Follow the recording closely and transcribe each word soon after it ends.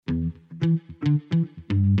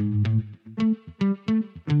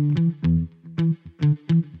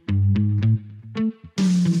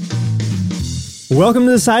Welcome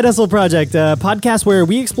to the Side Hustle Project, a podcast where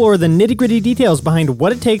we explore the nitty-gritty details behind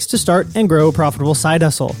what it takes to start and grow a profitable side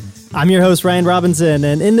hustle. I'm your host, Ryan Robinson,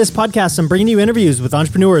 and in this podcast, I'm bringing you interviews with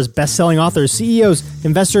entrepreneurs, best-selling authors, CEOs,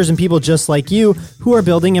 investors, and people just like you who are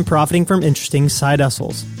building and profiting from interesting side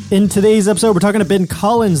hustles. In today's episode, we're talking to Ben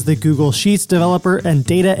Collins, the Google Sheets developer and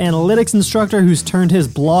data analytics instructor who's turned his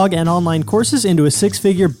blog and online courses into a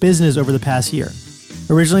six-figure business over the past year.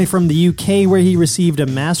 Originally from the UK, where he received a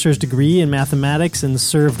master's degree in mathematics and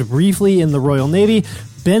served briefly in the Royal Navy,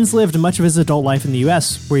 Ben's lived much of his adult life in the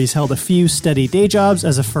US, where he's held a few steady day jobs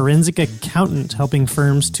as a forensic accountant, helping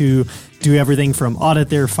firms to do everything from audit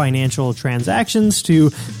their financial transactions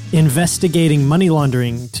to investigating money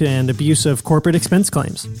laundering and abuse of corporate expense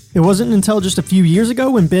claims. It wasn't until just a few years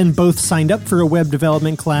ago when Ben both signed up for a web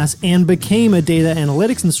development class and became a data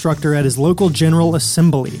analytics instructor at his local General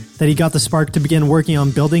Assembly that he got the spark to begin working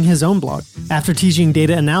on building his own blog. After teaching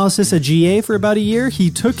data analysis at GA for about a year,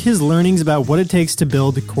 he took his learnings about what it takes to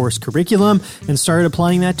build a course curriculum and started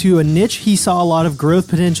applying that to a niche he saw a lot of growth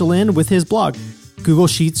potential in with his blog, Google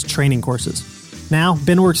Sheets training courses. Now,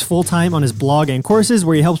 Ben works full-time on his blog and courses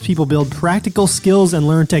where he helps people build practical skills and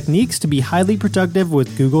learn techniques to be highly productive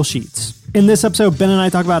with Google Sheets. In this episode, Ben and I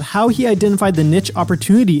talk about how he identified the niche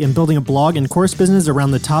opportunity in building a blog and course business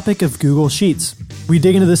around the topic of Google Sheets. We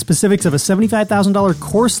dig into the specifics of a $75,000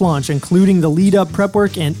 course launch, including the lead-up prep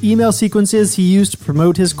work and email sequences he used to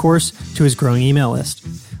promote his course to his growing email list.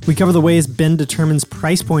 We cover the ways Ben determines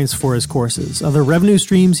price points for his courses, other revenue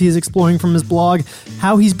streams he is exploring from his blog,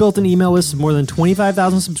 how he's built an email list of more than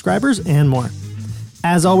 25,000 subscribers, and more.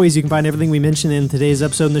 As always, you can find everything we mentioned in today's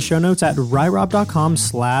episode in the show notes at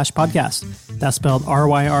ryrob.com/podcast. That's spelled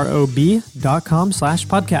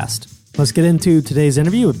RYROB.com/podcast. Let's get into today's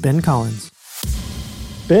interview with Ben Collins.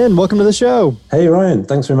 Ben, welcome to the show. Hey, Ryan.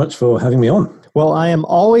 Thanks very much for having me on. Well, I am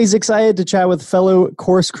always excited to chat with fellow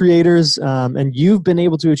course creators, and you've been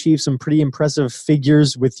able to achieve some pretty impressive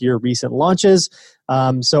figures with your recent launches.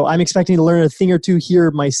 So I'm expecting to learn a thing or two here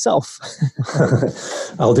myself.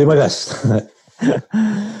 I'll do my best.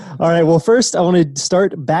 All right. Well, first, I want to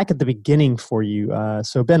start back at the beginning for you.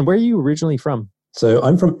 So, Ben, where are you originally from? So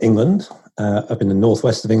I'm from England, up in the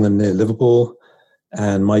northwest of England near Liverpool.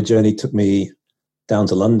 And my journey took me down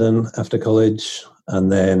to London after college.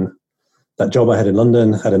 And then that job I had in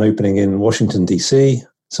London had an opening in Washington, D.C.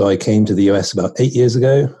 So I came to the US about 8 years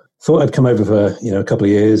ago. Thought I'd come over for a couple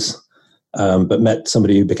of years, but met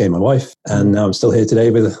somebody who became my wife. And now I'm still here today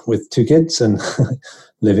with two kids and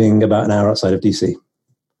living about an hour outside of DC.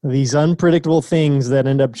 These unpredictable things that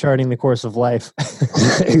end up charting the course of life.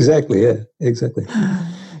 Exactly. Yeah, exactly.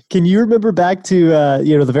 Can you remember back to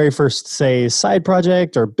the very first, say, side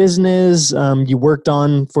project or business you worked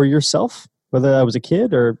on for yourself, whether that was a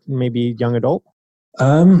kid or maybe young adult?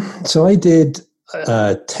 So I did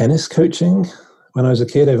tennis coaching when I was a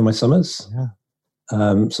kid over my summers. Yeah.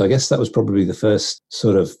 So I guess that was probably the first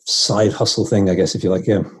sort of side hustle thing, I guess, if you like,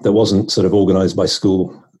 that wasn't sort of organized by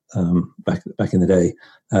school back in the day.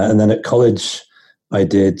 And then at college, I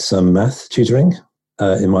did some math tutoring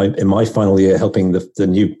in my final year, helping the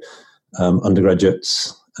new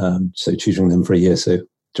undergraduates, so tutoring them for a year so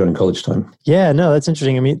during college time. Yeah, no, that's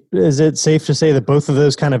interesting. I mean, is it safe to say that both of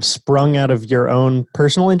those kind of sprung out of your own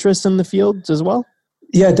personal interest in the field as well?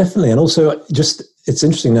 Yeah, definitely. And also it's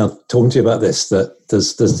interesting now talking to you about this, that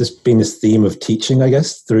there's been this theme of teaching, I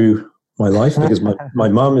guess, through my life, because my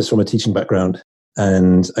mom is from a teaching background.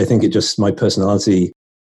 And I think my personality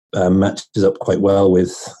matches up quite well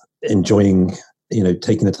with enjoying,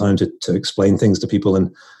 taking the time to explain things to people.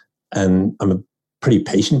 And I'm a pretty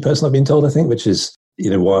patient person, I've been told, I think, which is,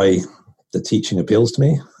 why the teaching appeals to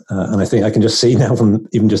me. And I think I can just see now from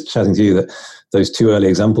even just chatting to you that those two early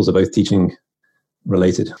examples are both teaching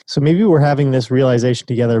related. So maybe we're having this realization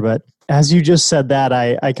together, but as you just said that,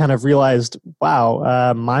 I kind of realized,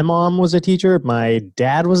 wow, my mom was a teacher. My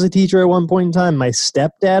dad was a teacher at one point in time. My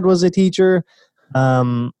stepdad was a teacher.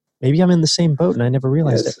 Maybe I'm in the same boat and I never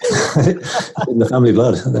realized it. In the family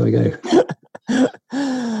blood. There we go.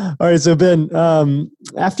 All right. So Ben,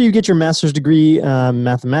 after you get your master's degree,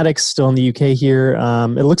 mathematics, still in the UK here,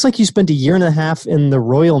 it looks like you spent a year and a half in the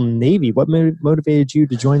Royal Navy. What motivated you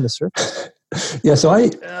to join the service? Yeah, so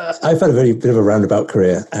I've had a very bit of a roundabout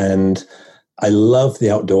career, and I love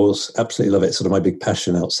the outdoors. Absolutely love it. Sort of my big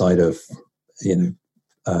passion outside of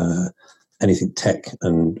anything tech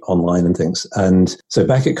and online and things. And so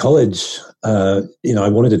back at college, I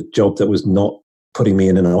wanted a job that was not putting me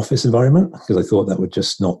in an office environment, because I thought that would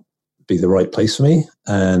just not be the right place for me.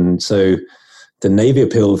 And so the Navy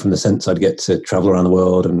appealed from the sense I'd get to travel around the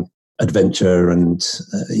world and adventure and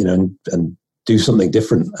do something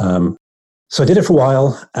different. So I did it for a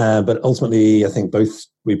while, but ultimately I think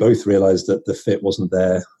we both realized that the fit wasn't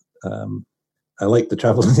there. I liked the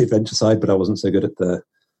travel and the adventure side, but I wasn't so good at the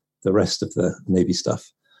rest of the Navy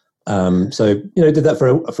stuff. So did that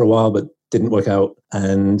for a while, but didn't work out.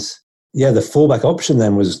 And yeah, the fallback option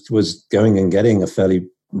then was going and getting a fairly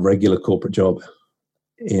regular corporate job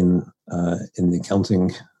in the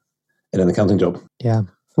accounting, in an accounting job. Yeah.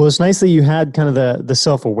 Well, it's nice that you had kind of the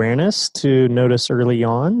self-awareness to notice early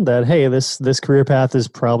on that, hey, this career path is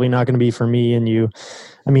probably not going to be for me.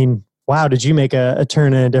 And wow, did you make a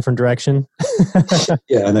turn in a different direction?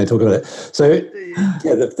 Yeah, I know, talk about it. So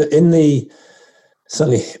yeah,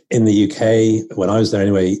 certainly in the UK, when I was there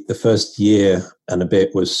anyway, the first year and a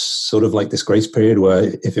bit was sort of like this grace period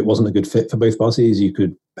where if it wasn't a good fit for both parties, you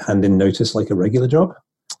could hand in notice like a regular job.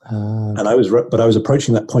 And I was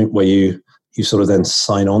approaching that point where you sort of then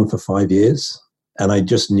sign on for 5 years. And I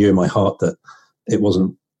just knew in my heart that it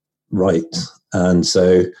wasn't right. And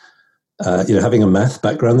so, having a math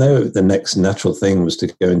background though, the next natural thing was to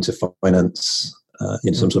go into finance,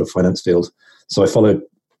 in some sort of finance field. So I followed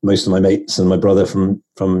most of my mates and my brother from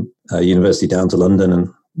university down to London,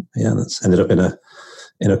 and that's ended up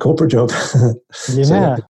in a corporate job.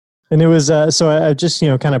 Yeah. So, and it was so I just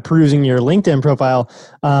kind of perusing your LinkedIn profile.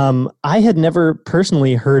 I had never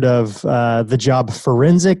personally heard of the job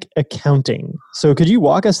forensic accounting. So could you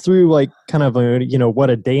walk us through like kind of what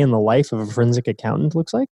a day in the life of a forensic accountant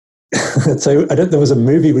looks like? So there was a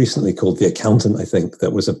movie recently called The Accountant, I think,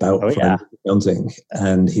 that was about forensic accounting,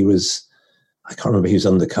 and I can't remember, he was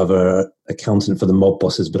undercover accountant for the mob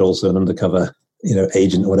bosses, but also an undercover,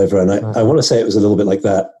 agent or whatever. And I want to say it was a little bit like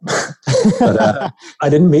that. But I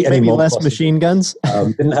didn't meet any mob less bosses. Machine guns.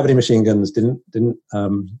 Didn't have any machine guns. Didn't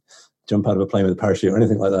jump out of a plane with a parachute or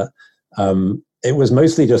anything like that. It was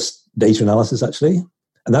mostly just data analysis, actually.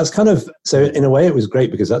 And that's so in a way it was great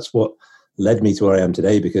because that's what led me to where I am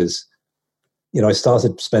today, because, I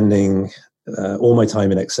started spending all my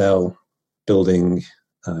time in Excel building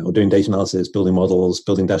or doing data analysis, building models,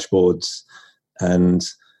 building dashboards. And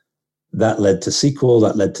that led to SQL,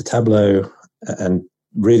 that led to Tableau, and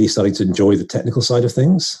really starting to enjoy the technical side of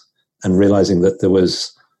things and realizing that there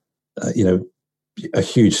was, a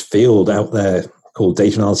huge field out there called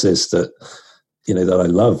data analysis that I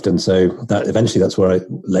loved. And so that eventually that's where it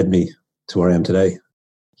led me to where I am today.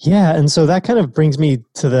 Yeah, and so that kind of brings me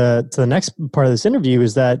to the next part of this interview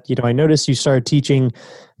is that, I noticed you started teaching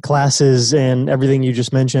classes and everything you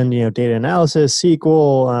just mentioned, data analysis,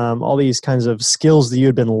 SQL, all these kinds of skills that you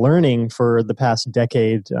had been learning for the past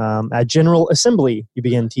decade. At General Assembly, you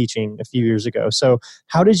began teaching a few years ago. So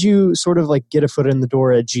how did you sort of like get a foot in the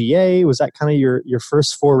door at GA? Was that kind of your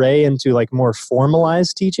first foray into like more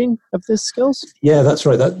formalized teaching of these skills? Yeah, that's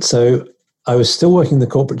right. So I was still working the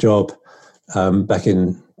corporate job back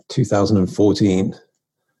in 2014.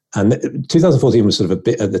 And 2014 was sort of a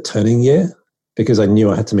bit of the turning year because I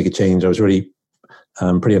knew I had to make a change. I was really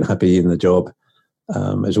pretty unhappy in the job.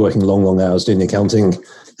 I was working long hours doing the accounting,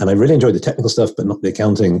 and I really enjoyed the technical stuff, but not the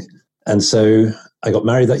accounting. And so I got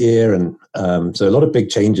married that year, and so a lot of big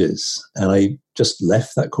changes. And I just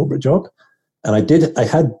left that corporate job. And I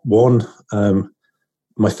had one,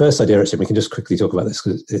 my first idea, actually, we can just quickly talk about this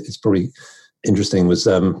because it's probably interesting, was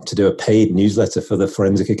to do a paid newsletter for the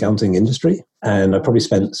forensic accounting industry. And I probably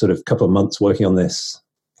spent sort of a couple of months working on this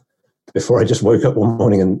before I just woke up one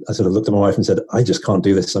morning and I sort of looked at my wife and said, I just can't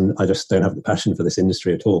do this. I just don't have the passion for this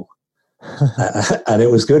industry at all. And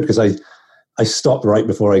it was good because I stopped right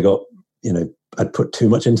before I got, I'd put too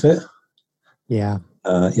much into it. Yeah.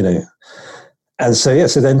 And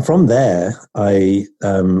so then from there, I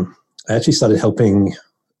actually started helping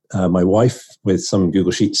my wife with some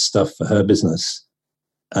Google Sheets stuff for her business.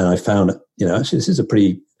 And I found, actually this is a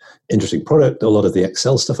pretty interesting product. A lot of the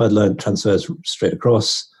Excel stuff I'd learned transfers straight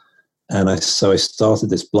across. And so I started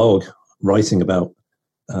this blog writing about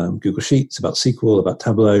Google Sheets, about SQL, about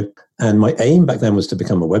Tableau. And my aim back then was to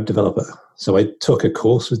become a web developer. So I took a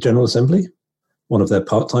course with General Assembly, one of their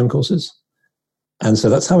part-time courses. And so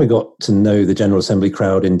that's how I got to know the General Assembly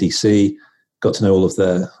crowd in DC, got to know all of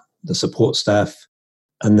the support staff.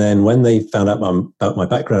 And then when they found out about my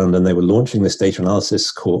background and they were launching this data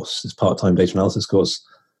analysis course, this part-time data analysis course,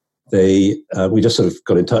 we just sort of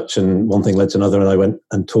got in touch, and one thing led to another, and I went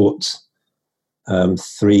and taught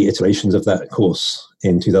 3 iterations of that course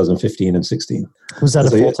in 2015 and 16. Was that a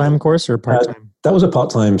full-time course or part-time? That was a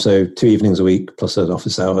part-time, so 2 evenings a week plus an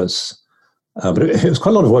office hours. But it was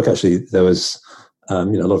quite a lot of work, actually. There was a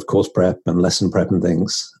lot of course prep and lesson prep and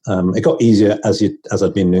things. It got easier as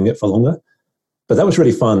I'd been doing it for longer. But that was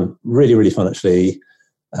really fun, really, really fun, actually.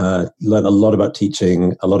 Learned a lot about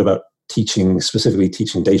teaching, a lot about specifically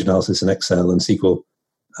teaching data analysis in Excel and SQL.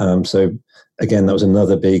 So again, that was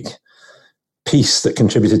another big piece that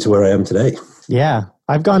contributed to where I am today. Yeah.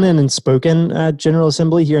 I've gone in and spoken at General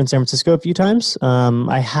Assembly here in San Francisco a few times.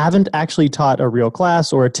 I haven't actually taught a real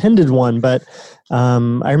class or attended one, but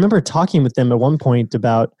I remember talking with them at one point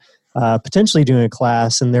about potentially doing a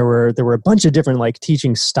class, and there were a bunch of different like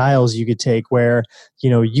teaching styles you could take where,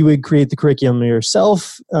 you would create the curriculum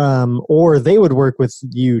yourself, or they would work with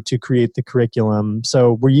you to create the curriculum.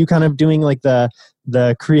 So were you kind of doing like the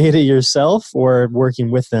create it yourself or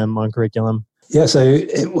working with them on curriculum? Yeah, so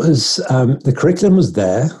it was the curriculum was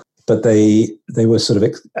there, but they were sort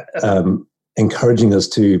of encouraging us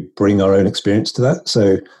to bring our own experience to that.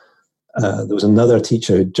 So there was another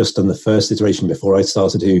teacher who'd just done the first iteration before I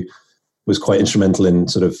started, who was quite instrumental in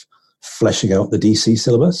sort of fleshing out the DC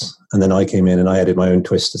syllabus. And then I came in and I added my own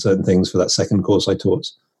twist to certain things for that second course I taught.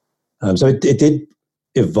 So it did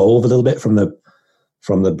evolve a little bit from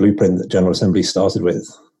the blueprint that General Assembly started with.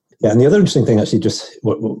 Yeah, and the other interesting thing, actually, just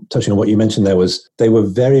touching on what you mentioned there, was they were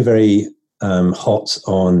very, very hot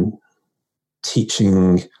on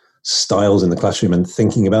teaching styles in the classroom and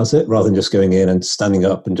thinking about it rather than just going in and standing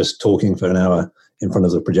up and just talking for an hour in front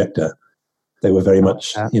of the projector. They were very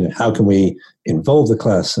much, how can we involve the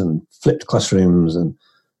class and flipped classrooms and,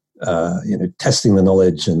 testing the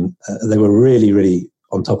knowledge. And they were really, really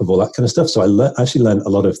on top of all that kind of stuff. So I actually learned a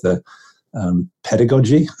lot of the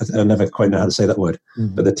pedagogy. I never quite know how to say that word,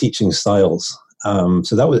 but the teaching styles.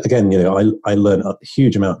 So that was, again, I learned a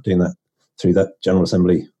huge amount doing that through that General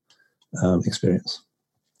Assembly experience.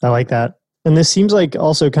 I like that. And this seems like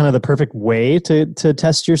also kind of the perfect way to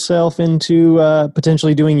test yourself into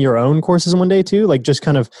potentially doing your own courses one day too. Like just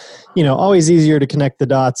kind of, always easier to connect the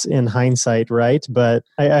dots in hindsight, right? But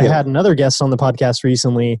I had another guest on the podcast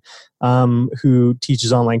recently who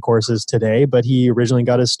teaches online courses today, but he originally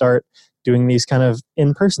got his start doing these kind of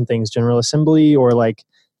in-person things, General Assembly, or like,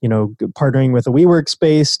 partnering with a WeWork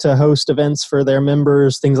space to host events for their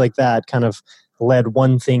members, things like that kind of led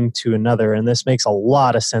one thing to another. And this makes a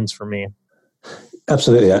lot of sense for me.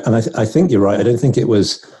 Absolutely. And I think you're right. I don't think it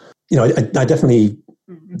was, I definitely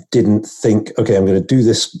didn't think, okay, I'm going to do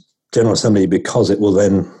this General Assembly because it will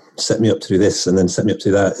then set me up to do this and then set me up to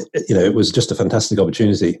do that. It was just a fantastic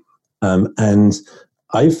opportunity. And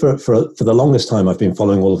for the longest time, I've been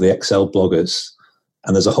following all of the Excel bloggers,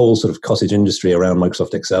 and there's a whole sort of cottage industry around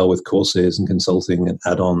Microsoft Excel with courses and consulting and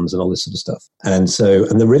add-ons and all this sort of stuff. And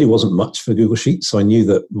there really wasn't much for Google Sheets. So I knew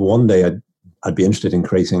that one day I'd be interested in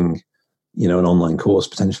creating, an online course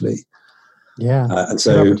potentially. Yeah. And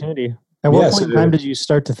so, good opportunity. At what point in time did you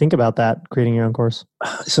start to think about that, creating your own course?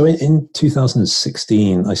 So in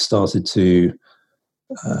 2016, I started to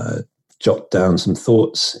jot down some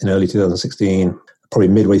thoughts in early 2016. Probably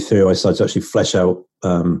midway through, I started to actually flesh out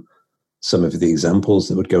some of the examples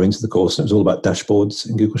that would go into the course. And it was all about dashboards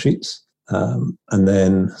in Google Sheets. And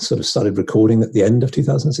then sort of started recording at the end of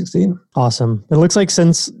 2016. Awesome. It looks like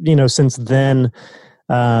since then,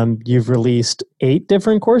 you've released 8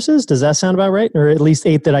 different courses. Does that sound about right? Or at least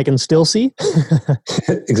 8 that I can still see?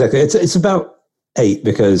 Exactly. It's about 8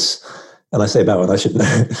 because, and I say about, and I should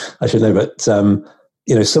know, but some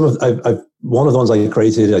of one of the ones I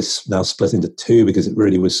created, I now split into 2 because it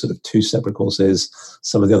really was sort of 2 separate courses.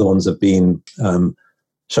 Some of the other ones have been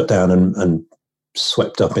shut down and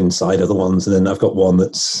swept up inside other ones. And then I've got one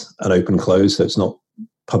that's an open close, so it's not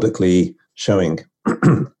publicly showing.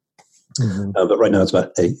 But right now it's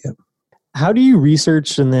about 8. Yeah. How do you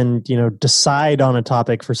research and then, decide on a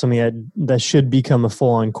topic for something that should become a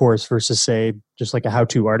full-on course versus, say, just like a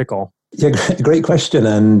how-to article? Yeah, great question.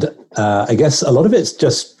 And I guess a lot of it's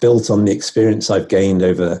just built on the experience I've gained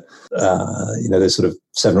over, there's sort of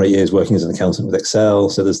 7 or 8 years working as an accountant with Excel.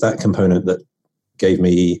 So there's that component that gave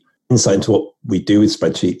me insight into what we do with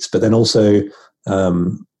spreadsheets, but then also,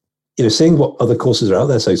 seeing what other courses are out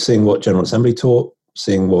there. So seeing what General Assembly taught,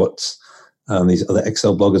 seeing what these other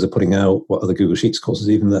Excel bloggers are putting out, what other Google Sheets courses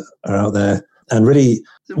even that are out there. And really,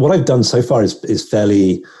 what I've done so far is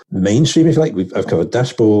fairly mainstream, if you like. I've covered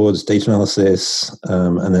dashboards, data analysis,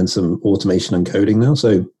 and then some automation and coding now.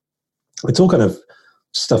 So it's all kind of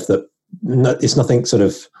stuff that it's nothing sort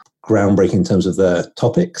of groundbreaking in terms of the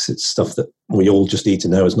topics. It's stuff that we all just need to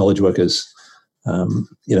know as knowledge workers. And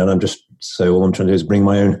all I'm trying to do is bring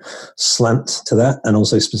my own slant to that, and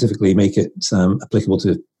also specifically make it applicable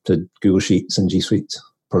to Google Sheets and G Suite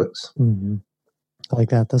products. Mm-hmm. I like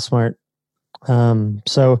that. That's smart.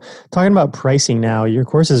 So talking about pricing now, your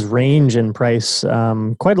courses range in price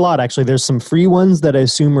quite a lot, actually. There's some free ones that I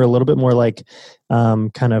assume are a little bit more like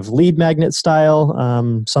kind of lead magnet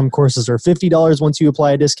style. Some courses are $50 once you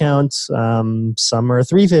apply a discount. Some are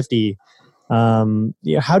 $350.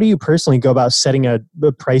 How do you personally go about setting a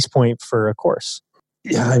price point for a course?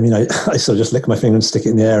 Yeah, I mean, I sort of just lick my finger and stick it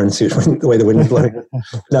in the air and see the way the wind is blowing.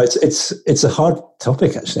 No, it's a hard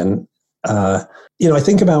topic, actually. And, I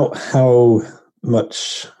think about how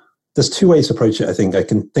much, there's two ways to approach it. I think I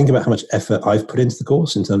can think about how much effort I've put into the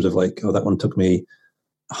course in terms of like, oh, that one took me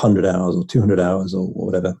 100 hours or 200 hours or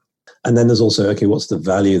whatever. And then there's also, okay, what's the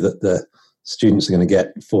value that the students are going to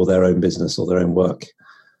get for their own business or their own work?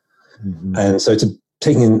 Mm-hmm. And so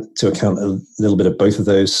taking into account a little bit of both of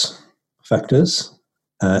those factors.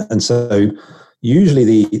 And so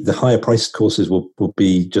usually the higher priced courses will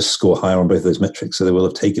be just score higher on both of those metrics. So they will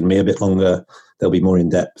have taken me a bit longer. They'll be more in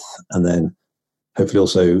depth. And then hopefully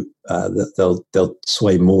also they'll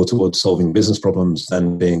sway more towards solving business problems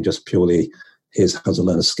than being just purely here's how to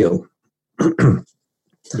learn a skill.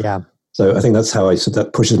 Yeah. So I think that's how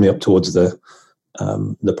that pushes me up towards the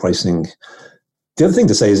pricing. The other thing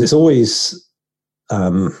to say is it's always,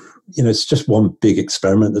 it's just one big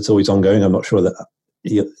experiment that's always ongoing. I'm not sure that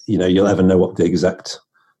you'll ever know what the exact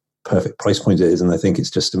perfect price point is. And I think it's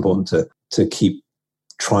just important to keep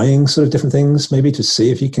trying sort of different things, maybe to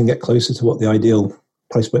see if you can get closer to what the ideal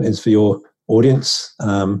price point is for your audience.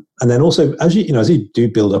 And then also as you do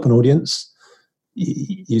build up an audience,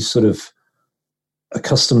 you sort of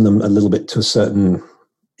accustom them a little bit to a certain,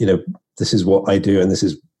 this is what I do and this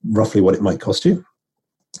is roughly what it might cost you.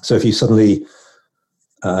 So if you suddenly,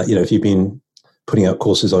 if you've been putting out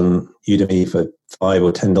courses on Udemy for $5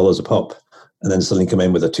 or $10 a pop, and then suddenly come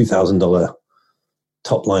in with a $2,000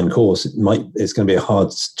 top line course, it's going to be a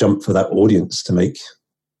hard jump for that audience to make.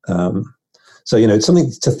 So it's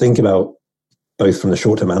something to think about both from the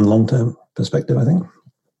short term and long term perspective, I think.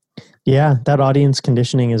 Yeah, that audience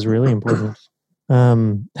conditioning is really important.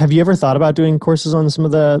 Have you ever thought about doing courses on some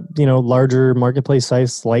of the larger marketplace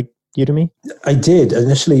sites like Udemy? I did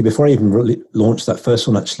initially, before I even really launched that first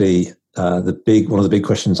one. Actually, one of the big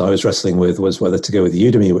questions I was wrestling with was whether to go with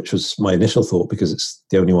Udemy, which was my initial thought because it's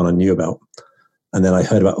the only one I knew about. And then I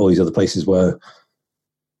heard about all these other places where,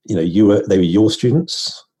 they were your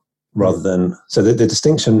students rather than. So the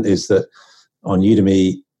distinction is that on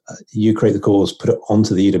Udemy, you create the course, put it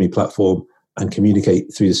onto the Udemy platform, and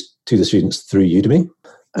communicate to the students through Udemy.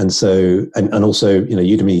 And so, and also,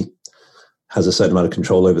 Udemy has a certain amount of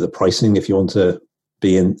control over the pricing if you want to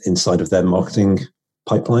be inside of their marketing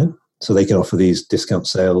pipeline. So they can offer these discount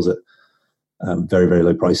sales at very, very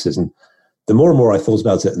low prices. And the more and more I thought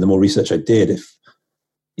about it and the more research I did,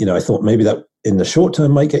 I thought maybe that in the short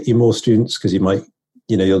term might get you more students because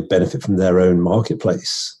you'll benefit from their own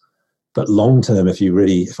marketplace. But long term, if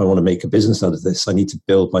I want to make a business out of this, I need to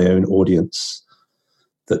build my own audience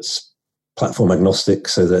that's platform agnostic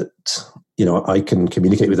so that, I can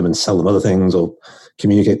communicate with them and sell them other things or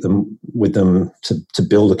communicate with them to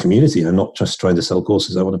build a community. I'm not just trying to sell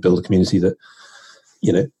courses. I want to build a community that,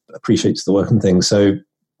 appreciates the work and things. So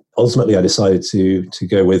ultimately I decided to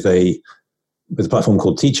go with a platform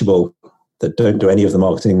called Teachable that don't do any of the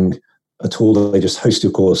marketing at all. They just host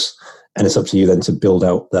your course and it's up to you then to build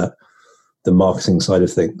out the marketing side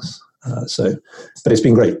of things. But it's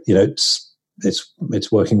been great.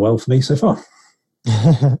 It's working well for me so far.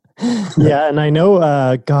 Yeah. And I know,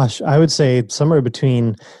 I would say somewhere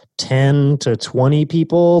between 10 to 20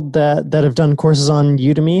 people that have done courses on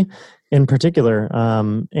Udemy in particular.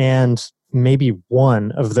 And maybe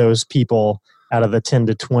one of those people out of the 10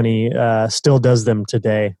 to 20 still does them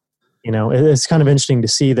today. It's kind of interesting to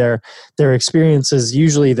see their experiences.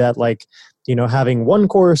 Usually that having one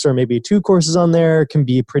course or maybe two courses on there can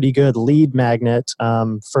be a pretty good lead magnet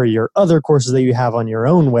for your other courses that you have on your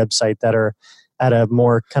own website that are at a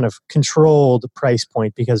more kind of controlled price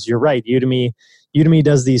point. Because you're right, Udemy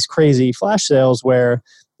does these crazy flash sales where,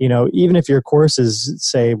 even if your course is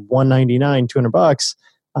say $199,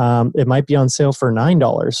 $200, it might be on sale for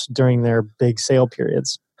 $9 during their big sale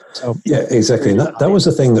periods. So yeah, exactly. And that was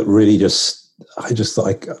the thing that really I just thought,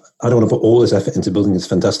 I don't want to put all this effort into building this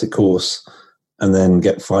fantastic course and then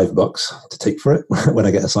get $5 to take for it when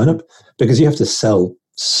I get a sign up, because you have to sell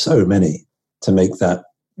so many to make that,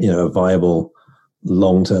 a viable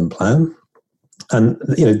long-term plan. And,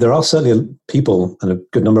 there are certainly people and a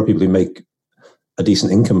good number of people who make a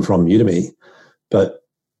decent income from Udemy, but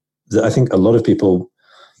I think a lot of people,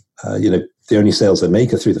 the only sales they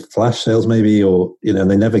make are through the flash sales maybe, or,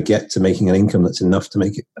 and they never get to making an income that's enough to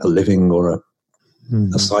make it a living or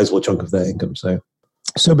a sizable chunk of their income. So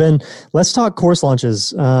So Ben, let's talk course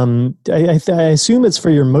launches. I assume it's for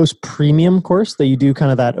your most premium course that you do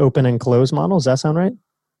kind of that open and close model. Does that sound right?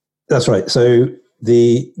 That's right. So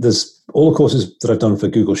there's all the courses that I've done for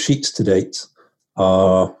Google Sheets to date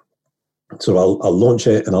are sort of I'll launch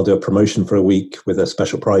it and I'll do a promotion for a week with a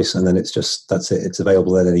special price, and then that's it. It's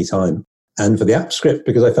available at any time. And for the app script,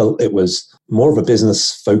 because I felt it was more of a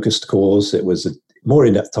business focused course, it was more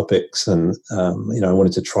in-depth topics, and I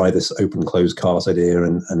wanted to try this open close cart idea,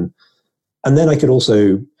 and then I could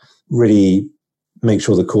also really make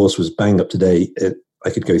sure the course was bang up to date. I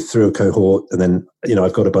could go through a cohort, and then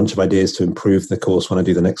I've got a bunch of ideas to improve the course when I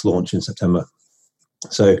do the next launch in September.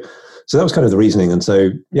 So that was kind of the reasoning, and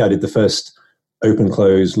so I did the first open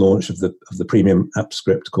close launch of the premium app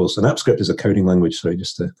script course. And app script is a coding language, so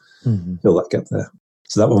just to fill that gap there.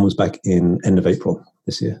 So that one was back in end of April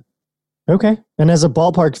this year. Okay. And as a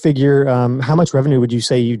ballpark figure, how much revenue would you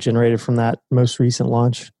say you generated from that most recent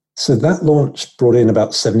launch? So that launch brought in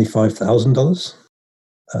about $75,000.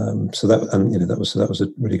 So that was a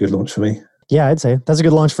really good launch for me. Yeah, I'd say that's a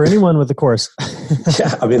good launch for anyone with the course.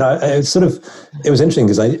 Yeah, I mean, it was interesting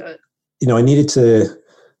because I needed to.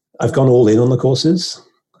 I've gone all in on the courses,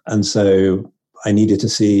 and so I needed to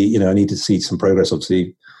see some progress,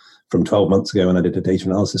 obviously, from 12 months ago when I did a data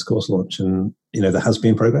analysis course launch, and there has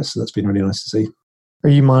been progress, so that's been really nice to see.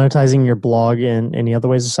 Are you monetizing your blog in any other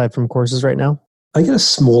ways aside from courses right now? I get a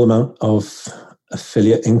small amount of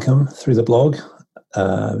affiliate income through the blog.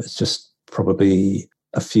 It's just probably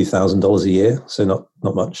a few $1,000s a year, so not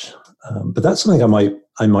much. But that's something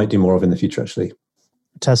I might do more of in the future, actually.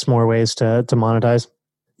 Test more ways to monetize.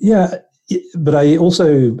 Yeah, but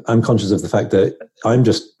I'm conscious of the fact that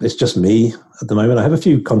it's just me at the moment. I have a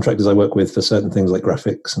few contractors I work with for certain things like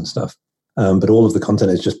graphics and stuff. But all of the content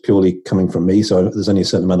is just purely coming from me. So there's only a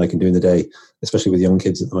certain amount I can do in the day, especially with young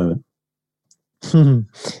kids at the moment.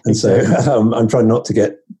 And so I'm trying not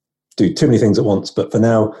to do too many things at once. But for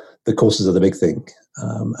now, the courses are the big thing.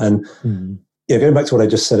 Going back to what I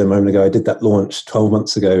just said a moment ago, I did that launch 12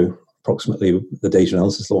 months ago, approximately, the data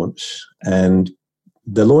analysis launch. And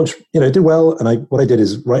the launch, did well. And what I did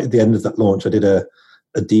is right at the end of that launch, I did a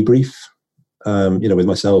debrief, with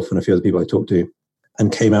myself and a few other people I talked to,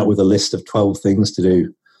 and came out with a list of 12 things to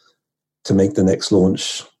do to make the next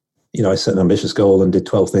launch. I set an ambitious goal and did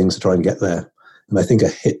 12 things to try and get there. And I think I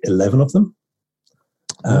hit 11 of them.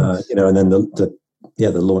 Nice. And then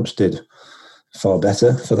the launch did far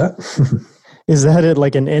better for that. Is that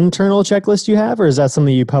like an internal checklist you have, or is that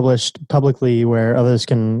something you published publicly where others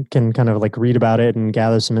can kind of like read about it and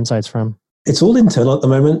gather some insights from? It's all internal at the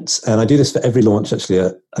moment, and I do this for every launch.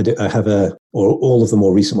 Actually, I have or all of the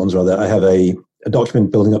more recent ones rather. I have a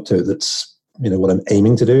document building up to it that's what I'm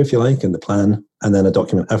aiming to do, if you like, and the plan, and then a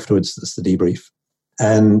document afterwards that's the debrief.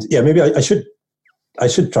 And maybe I should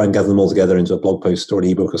try and gather them all together into a blog post or an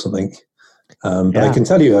ebook or something. But I can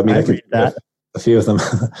tell you, I could read that. A few of them.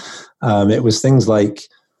 It was things like,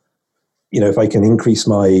 if I can increase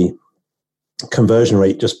my conversion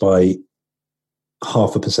rate just by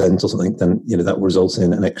 0.5% or something, then that results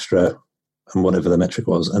in an extra, and whatever the metric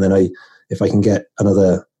was. And then if I can get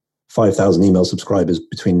another 5,000 email subscribers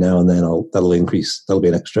between now and then, that'll be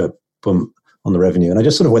an extra bump on the revenue. And I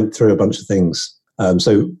just sort of went through a bunch of things.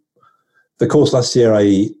 So the course last year,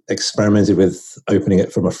 I experimented with opening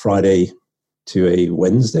it from a Friday to a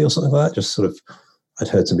Wednesday or something like that. Just sort of, I'd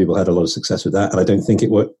heard some people had a lot of success with that, and I don't think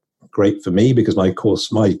it worked great for me because my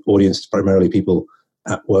audience is primarily people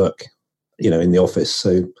at work, in the office.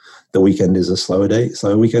 So the weekend is a slower time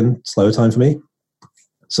for me.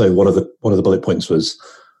 So one of the bullet points was,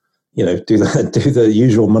 do the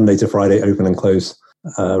usual Monday to Friday open and close,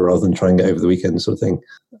 rather than try and get over the weekend sort of thing.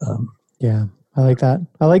 Yeah. I like that.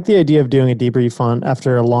 I like the idea of doing a debrief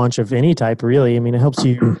after a launch of any type, really. I mean, it helps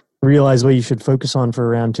you realize what you should focus on for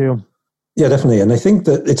round two. Yeah, definitely. And I think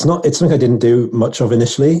that it's something I didn't do much of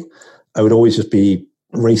initially. I would always just be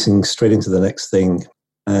racing straight into the next thing.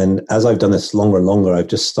 And as I've done this longer and longer, I've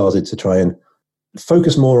just started to try and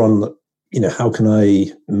focus more on, how can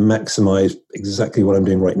I maximize exactly what I'm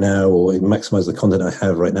doing right now, or maximize the content I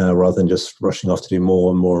have right now, rather than just rushing off to do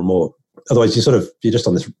more and more and more. Otherwise, you're just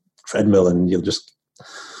on this treadmill and you'll just,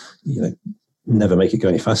 never make it go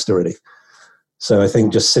any faster, really. So I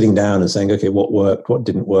think just sitting down and saying, okay, what worked, what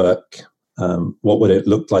didn't work, what would it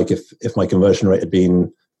look like if my conversion rate had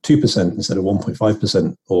been 2% instead of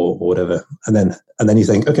 1.5% or whatever, and then you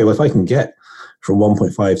think, okay, well, if I can get from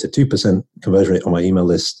 1.5 to 2% conversion rate on my email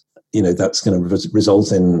list, that's going to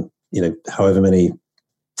result in however many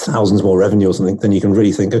thousands more revenue or something. Then you can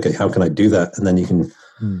really think, okay, how can I do that? And then you can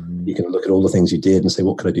look at all the things you did and say,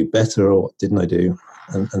 what could I do better, or what didn't I do?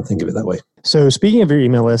 and think of it that way. So speaking of your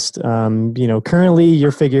email list, currently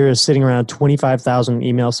your figure is sitting around 25,000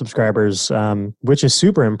 email subscribers, which is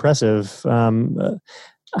super impressive.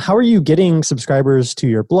 How are you getting subscribers to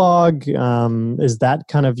your blog? Is that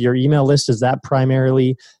kind of your email list? Is that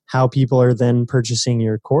primarily how people are then purchasing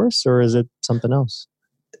your course, or is it something else?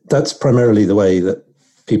 That's primarily the way that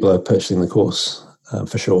people are purchasing the course,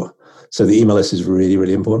 for sure. So the email list is really,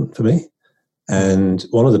 really important for me. And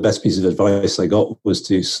one of the best pieces of advice I got was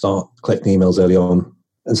to start collecting emails early on.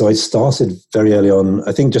 And so I started very early on,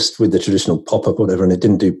 I think just with the traditional pop-up or whatever, and it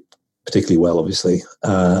didn't do particularly well, obviously.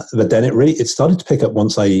 But then it started to pick up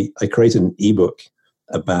once I created an ebook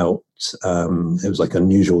about, it was like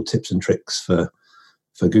unusual tips and tricks for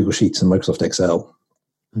Google Sheets and Microsoft Excel.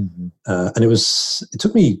 Mm-hmm. And it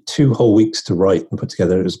took me 2 whole weeks to write and put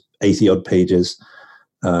together. It was 80 odd pages.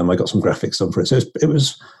 I got some graphics done for it. So it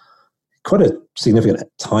was quite a significant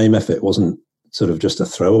time effort. It wasn't sort of just a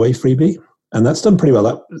throwaway freebie. And that's done pretty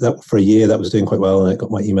well. That for a year, that was doing quite well. And it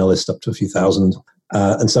got my email list up to a few thousand.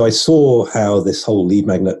 And so I saw how this whole lead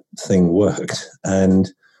magnet thing worked. And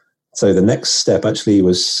so the next step actually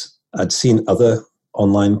was I'd seen other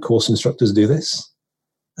online course instructors do this.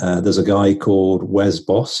 There's a guy called Wes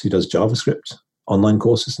Boss who does JavaScript online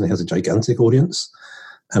courses, and he has a gigantic audience.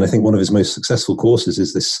 And I think one of his most successful courses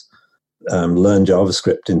is this Learn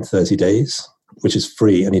JavaScript in 30 days, which is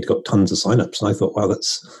free, and he'd got tons of signups. And I thought, wow,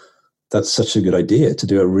 that's such a good idea to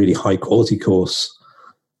do a really high quality course.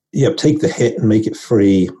 Yeah, take the hit and make it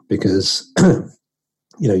free, because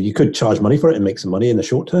you could charge money for it and make some money in the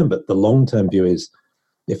short term, but the long term view is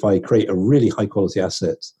if I create a really high quality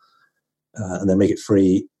asset and then make it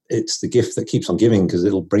free, it's the gift that keeps on giving, because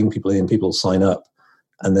it'll bring people in, people sign up,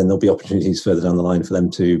 and then there'll be opportunities further down the line for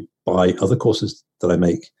them to buy other courses that I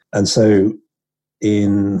make. And so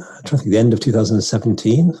I'm trying to think, the end of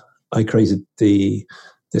 2017, I created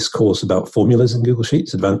this course about formulas in Google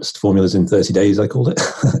Sheets, advanced formulas in 30 days, I called it.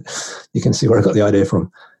 You can see where I got the idea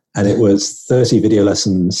from. And it was 30 video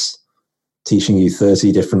lessons teaching you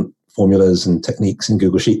 30 different formulas and techniques in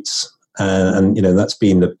Google Sheets. And that's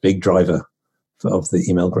been the big driver of the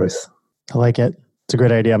email growth. I like it. It's a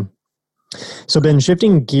great idea. So Ben,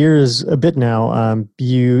 shifting gears a bit now,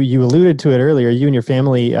 you alluded to it earlier. You and your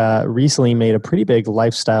family recently made a pretty big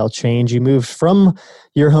lifestyle change. You moved from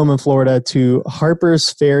your home in Florida to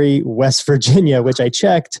Harpers Ferry, West Virginia, which I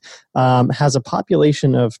checked has a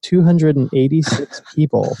population of 286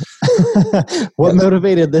 people. What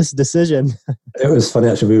motivated this decision? It was funny,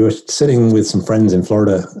 actually. We were sitting with some friends in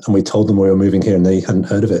Florida, and we told them we were moving here, and they hadn't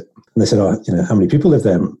heard of it. And they said, how many people live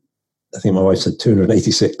there? I think my wife said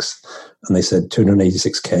 286, and they said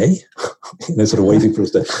 286K. They're sort of waiting for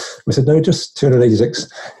us to. We said, no, just 286.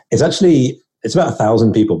 It's about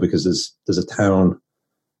 1,000 people, because there's a town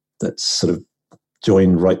that's sort of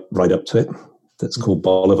joined right up to it. That's called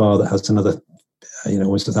Bolivar, that has another,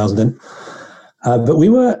 almost 1,000 in. But we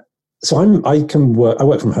were. So I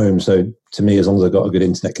work from home. So to me, as long as I've got a good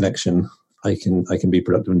internet connection, I can be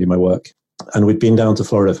productive and do my work. And we'd been down to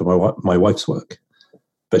Florida for my wife's work.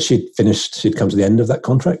 But she'd come to the end of that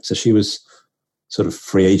contract, so she was sort of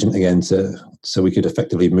free agent again, so we could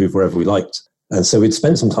effectively move wherever we liked. And so we'd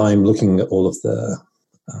spent some time looking at all of the,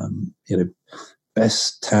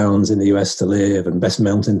 best towns in the US to live and best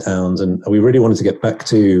mountain towns, and we really wanted to get back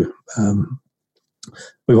to.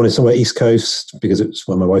 We wanted somewhere East Coast, because it's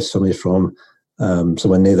where my wife's family is from,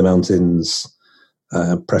 somewhere near the mountains,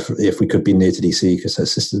 preferably if we could be near to DC, because her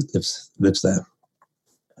sister lives there.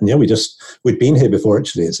 And yeah, we'd been here before,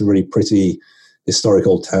 actually. It's a really pretty historic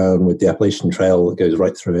old town with the Appalachian Trail that goes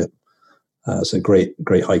right through it. So great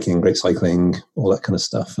hiking, great cycling, all that kind of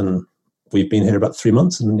stuff. And we've been here about 3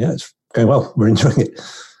 months, and yeah, it's going well. We're enjoying it.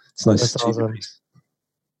 It's nice. That's awesome.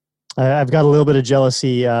 I've got a little bit of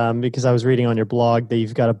jealousy because I was reading on your blog that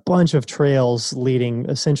you've got a bunch of trails leading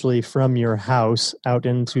essentially from your house out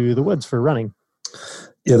into the woods for running.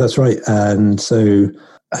 Yeah, that's right. And so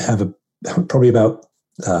I have probably about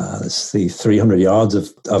 300 yards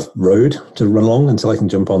of road to run along until I can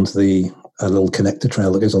jump onto the little connector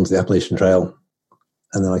trail that goes onto the Appalachian Trail,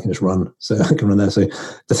 and then I can just run. So I can run there. So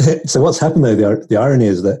what's happened though, the irony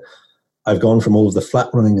is that I've gone from all of the flat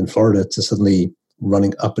running in Florida to suddenly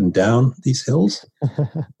running up and down these hills,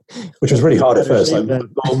 which was really hard at first.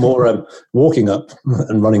 I'm more walking up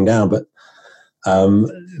and running down, but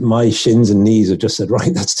my shins and knees have just said,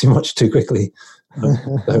 right, that's too much too quickly.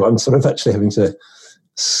 So I'm sort of actually having to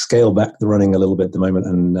scale back the running a little bit at the moment,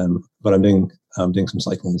 and but I'm doing some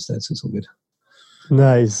cycling instead, so it's all good.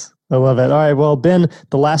 Nice. I love it. All right. Well, Ben,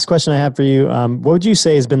 the last question I have for you, what would you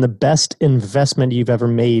say has been the best investment you've ever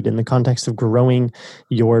made in the context of growing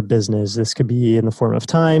your business? This could be in the form of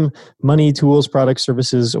time, money, tools, products,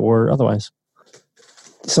 services, or otherwise.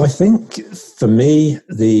 So I think for me,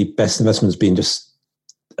 the best investment has been just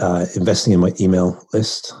investing in my email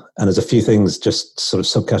list. And there's a few things, just sort of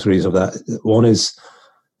subcategories of that. One is,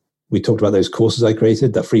 we talked about those courses I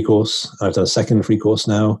created, that free course. I've done a second free course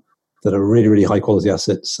now that are really, really high quality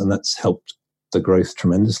assets, and that's helped the growth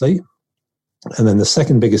tremendously. And then the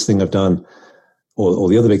second biggest thing I've done, or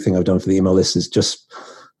the other big thing I've done for the email list, is just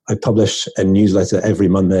I publish a newsletter every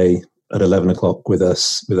Monday at 11 o'clock with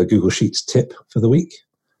a Google Sheets tip for the week.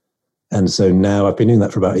 And so now I've been doing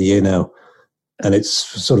that for about a year now, and it's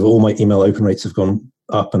sort of all my email open rates have gone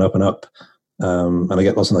up and up and up. And I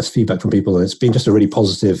get lots of nice feedback from people, and it's been just a really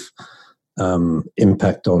positive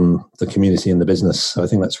impact on the community and the business. So I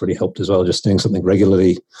think that's really helped as well, just doing something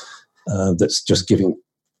regularly that's just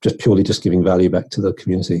purely giving value back to the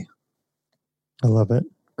community. I love it.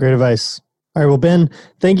 Great advice. All right. Well, Ben,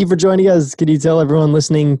 thank you for joining us. Could you tell everyone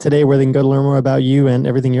listening today where they can go to learn more about you and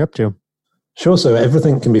everything you're up to? Sure. So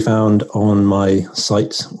everything can be found on my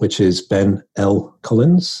site, which is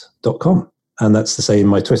benlcollins.com. And that's the same.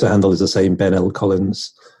 My Twitter handle is the same, Ben L.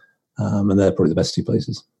 Collins. And they're probably the best two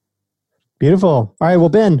places. Beautiful. All right. Well,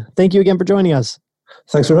 Ben, thank you again for joining us.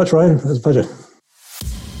 Thanks very much, Ryan. It was a pleasure.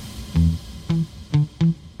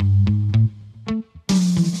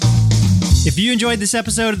 If you enjoyed this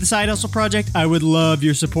episode of the Side Hustle Project, I would love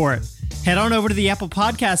your support. Head on over to the Apple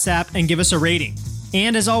Podcasts app and give us a rating.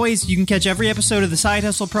 And as always, you can catch every episode of the Side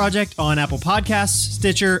Hustle Project on Apple Podcasts,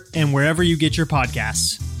 Stitcher, and wherever you get your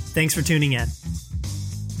podcasts. Thanks for tuning in.